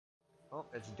Oh,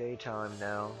 it's daytime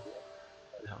now.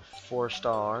 4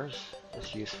 stars.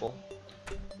 That's useful.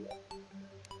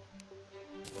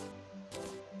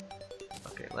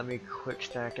 Okay, let me quick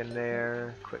stack in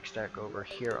there. Quick stack over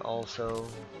here also.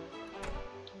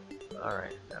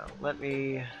 Alright, now let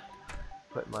me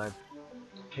put my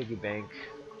piggy bank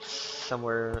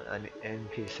somewhere an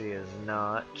NPC is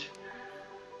not.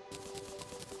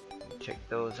 Take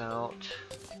those out.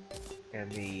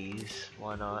 And these.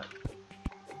 Why not?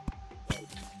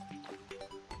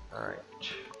 Alright.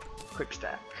 Quick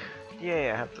stack. Yay,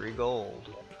 I have 3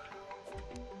 gold.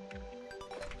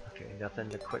 Okay, nothing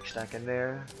to quick stack in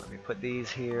there. Let me put these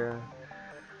here.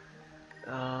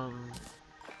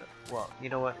 Well, you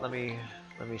know what? Let me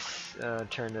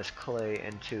turn this clay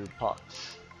into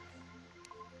pots.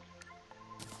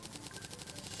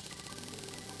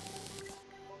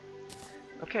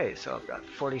 Okay, so I've got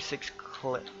 46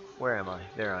 clay. Where am I?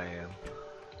 There I am.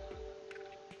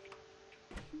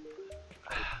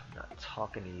 I'm not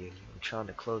talking to you. I'm trying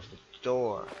to close the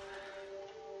door.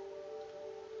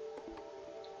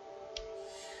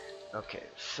 Okay,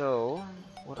 so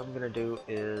what I'm gonna do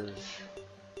is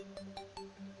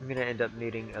I'm gonna end up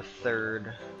needing a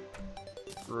third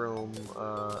room,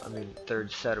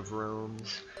 third set of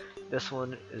rooms. This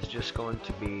one is just going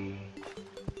to be,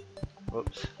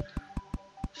 whoops,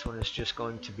 this one is just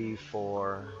going to be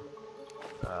for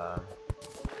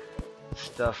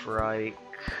stuff like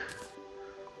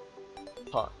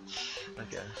pots, I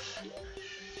guess.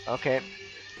 Okay,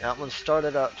 that one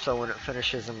started up, so when it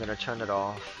finishes I'm gonna turn it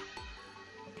off.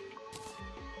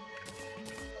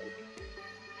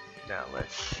 Now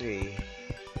let's see.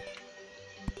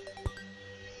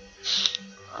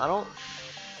 I don't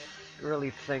really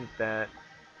think that...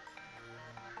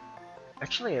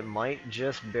 Actually, it might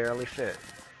just barely fit.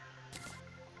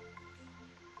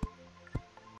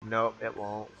 Nope, it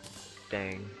won't.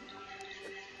 Dang.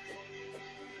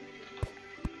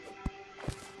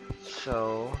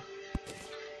 So,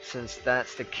 since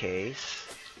that's the case,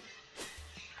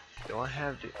 do I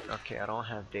have... Okay, I don't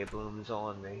have day blooms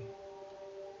on me.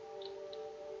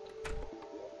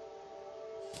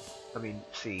 I mean,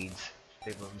 seeds.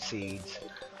 Day bloom seeds.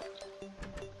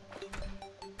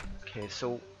 Okay,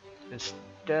 so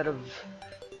instead of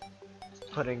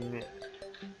putting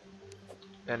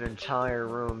an entire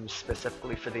room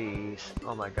specifically for these...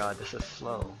 Oh my god, this is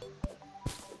slow.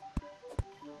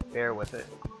 Bear with it.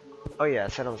 Oh yeah, I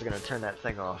said I was gonna turn that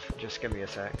thing off. Just give me a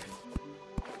sec.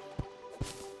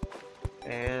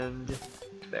 And...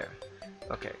 there.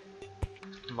 Okay.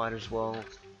 Might as well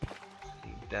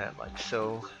leave that like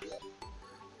so.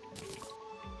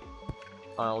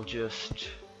 I'll just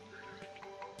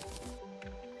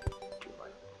do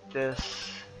like this.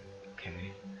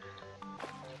 Okay.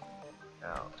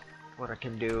 Now, what I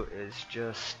can do is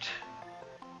just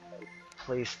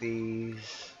place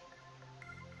these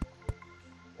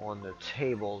on the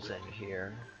tables in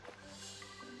here.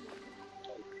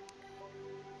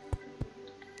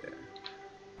 There.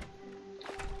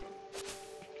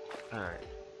 Alright.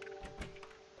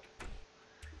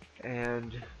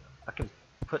 And I can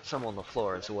put some on the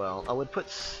floor as well. I would put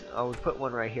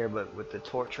one right here, but with the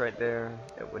torch right there,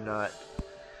 it would not.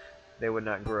 They would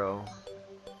not grow.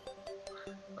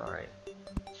 All right.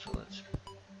 So let's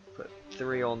put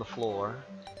 3 on the floor.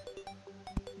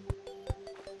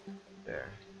 There.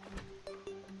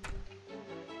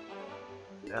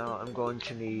 Now I'm going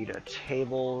to need a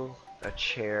table, a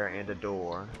chair, and a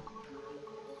door,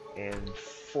 and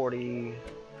 40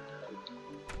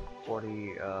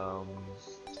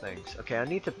 things. Okay, I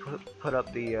need to put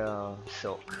up the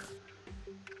silk.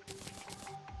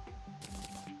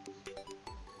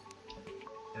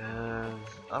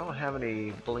 I don't have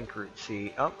any blink root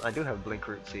seed. Oh, I do have blink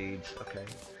root seeds. Okay.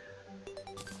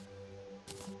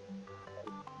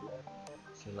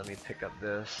 So let me pick up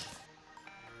this.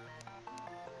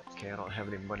 Okay, I don't have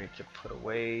any money to put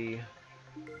away.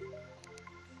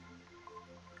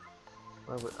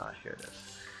 Where would... ah, here it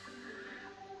is.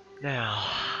 Now,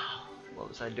 what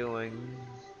was I doing?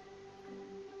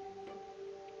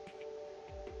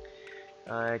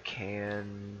 I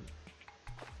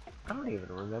don't even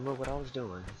remember what I was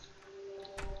doing.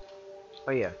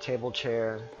 Oh yeah, table,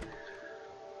 chair,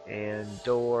 and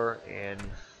door, and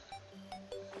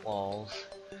walls.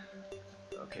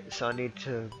 Okay, so I need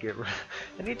to get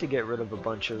rid of a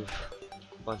bunch of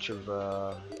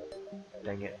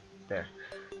dang it, there.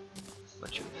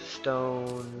 Bunch of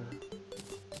stone.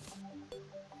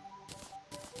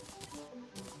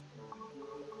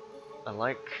 I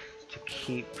like to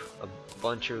keep a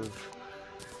bunch of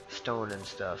stone and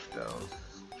stuff though,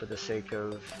 for the sake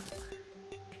of...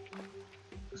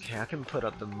 Okay, I can put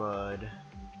up the mud.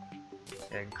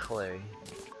 and clay.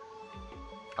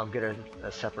 I'll get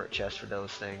a separate chest for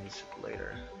those things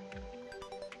later.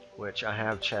 Which I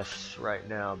have chests right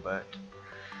now, but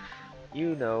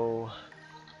you know.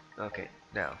 Okay,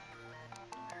 now.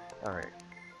 Alright.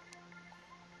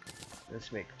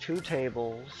 Let's make 2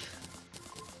 tables,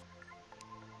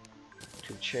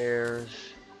 2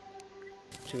 chairs,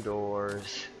 2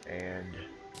 doors, and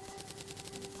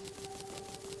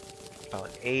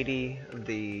about 80 of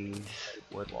these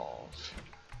wood walls.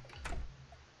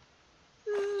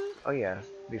 Oh yeah,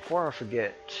 before I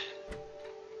forget,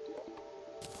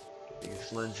 get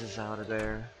these lenses out of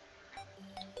there.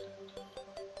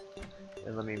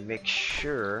 And let me make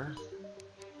sure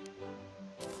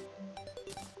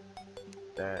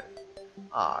that...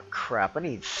 Ah, crap, I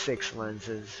need 6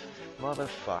 lenses.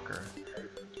 Motherfucker.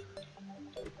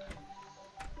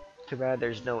 Too bad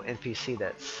there's no NPC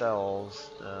that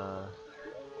sells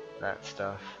that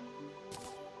stuff.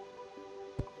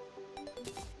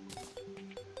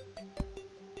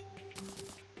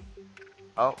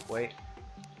 Oh, wait.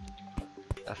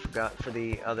 I forgot for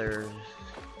the other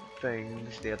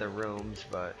things, the other rooms,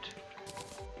 but...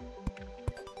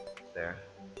 There.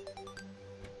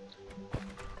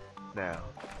 Now.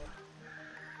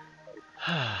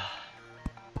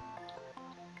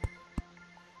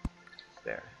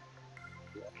 There.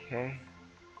 Okay.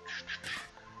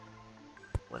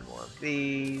 One more of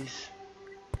these.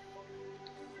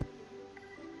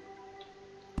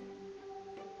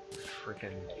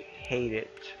 Freaking hate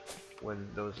it when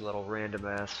those little random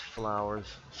ass flowers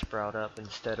sprout up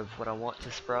instead of what I want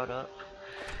to sprout up,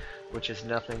 which is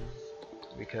nothing,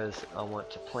 because I want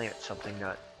to plant something,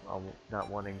 not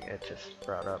wanting it to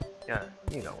sprout up. Yeah,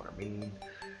 you know what I mean.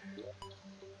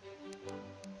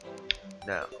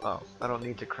 Now, oh, I don't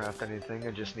need to craft anything,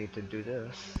 I just need to do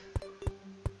this.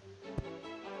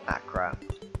 Ah, crap.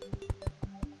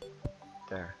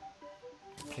 There.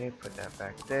 Okay, put that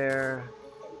back there.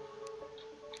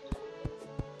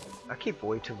 I keep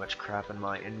way too much crap in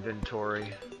my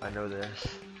inventory. I know this.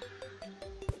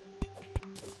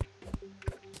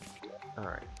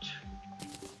 Alright.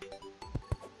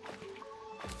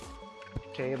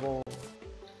 Table.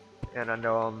 And I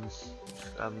know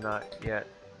I'm not yet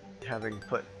having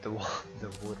put the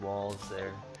wood walls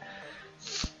there.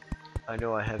 I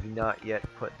know I have not yet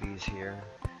put these here,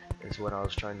 is what I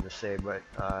was trying to say, but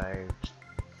I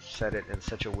said it in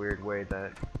such a weird way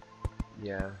that,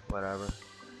 yeah, whatever.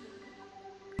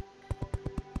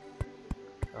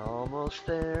 Almost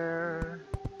there.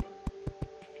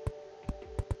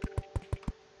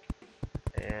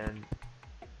 And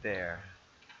there.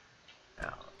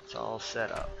 Now, it's all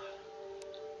set up.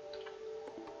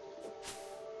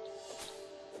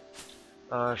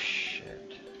 Oh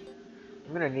shit.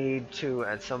 I'm gonna need to,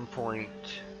 at some point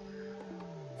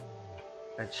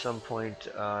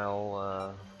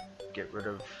I'll get rid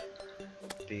of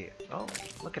the, oh,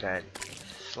 look at that.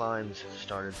 Slimes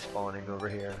started spawning over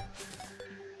here.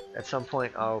 At some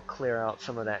point I'll clear out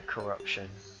some of that corruption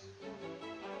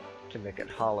to make it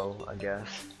hollow, I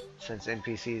guess, since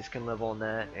NPCs can live on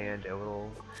that, and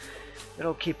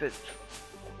it'll keep it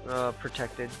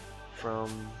protected from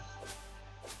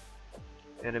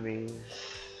enemies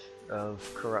of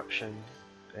corruption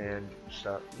and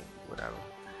stuff, whatever.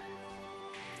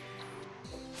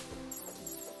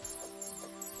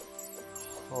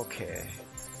 Okay.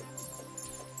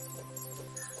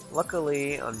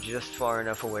 Luckily, I'm just far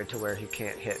enough away to where he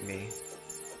can't hit me.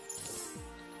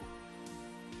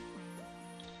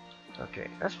 Okay,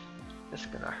 that's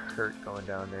gonna hurt going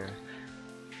down there.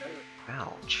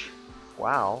 Ouch.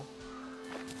 Wow.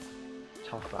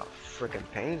 Talk about frickin'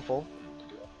 painful.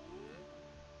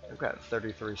 I've got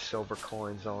 33 silver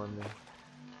coins on me.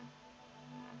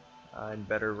 I'd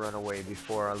better run away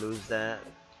before I lose that.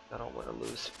 I don't want to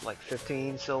lose like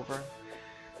 15 silver,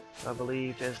 I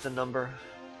believe is the number.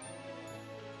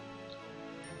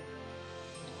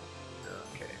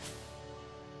 Okay.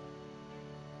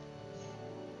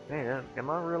 Man, am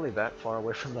I really that far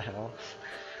away from the house?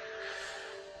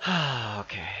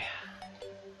 Okay.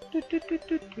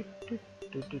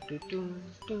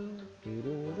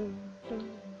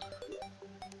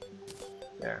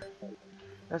 There.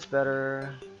 That's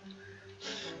better.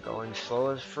 Going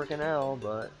slow as freaking hell,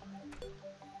 but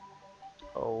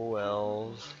oh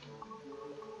wells.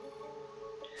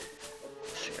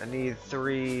 Let's see, I need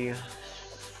 3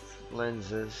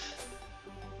 lenses.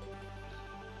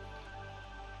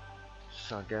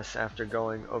 So I guess after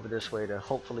going over this way to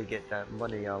hopefully get that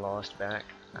money I lost back.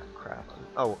 Ah, crap.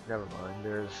 Oh, never mind.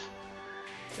 There's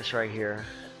this right here.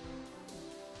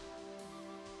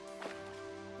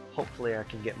 Hopefully I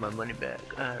can get my money back.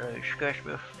 Alright, scratch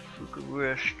my fucking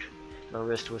wrist. My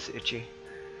wrist was itchy.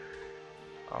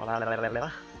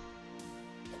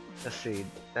 Let's see,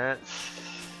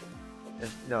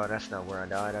 no, that's not where I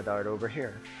died. I died over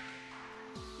here.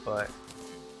 But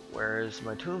where's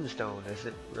my tombstone? Is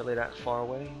it really that far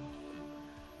away?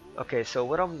 Okay, so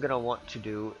what I'm gonna want to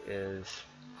do is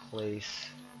place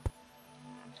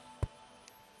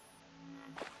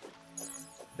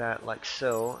that like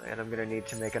so, and I'm gonna need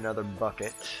to make another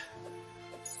bucket.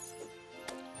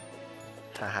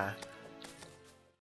 Haha.